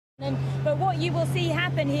But what you will see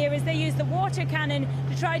happen here is they use the water cannon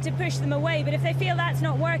to try to push them away, but if they feel that's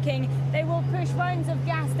not working, they will push rounds of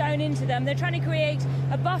gas down into them. They're trying to create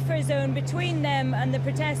a buffer zone between them and the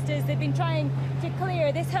protesters. They've been trying to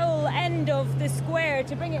clear this whole end of the square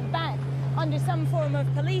to bring it back under some form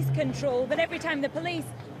of police control, but every time the police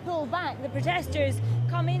pull back, the protesters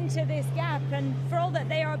come into this gap, and for all that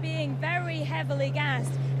they are being very heavily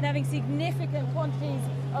gassed and having significant quantities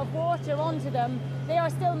of water onto them, they are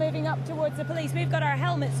still moving up towards the police. We've got our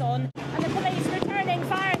helmets on, and the police returning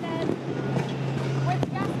fire then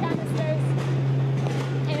with gas canisters.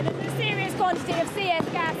 And there's a serious quantity of CS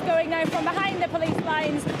gas going now from behind the police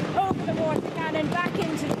lines over the water cannon back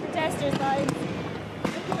into the protesters' lines.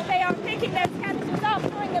 They are picking those canisters up,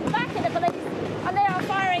 throwing them back at the police, and they are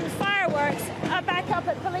firing fireworks back up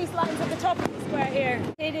at police lines at the top of the square here.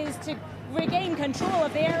 It is to regain control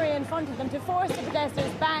of the area in front of them, to force the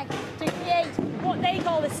protesters back, to create what they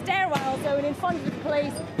call a sterile zone in front of the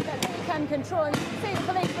police that they can control. And you can see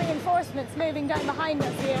the police reinforcements moving down behind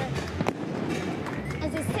us here.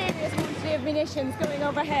 There's a serious quantity of munitions going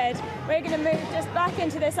overhead. We're going to move just back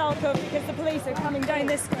into this alcove because the police are coming down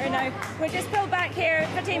this square now. We'll just pull back here.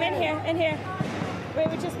 Taksim, in here. We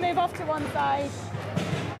would just move off to one side.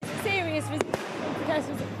 Serious resistance from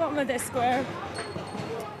protesters at the bottom of this square.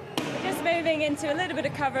 We're just moving into a little bit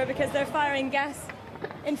of cover because they're firing gas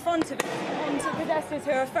in front of it onto protesters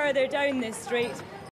who are further down this street.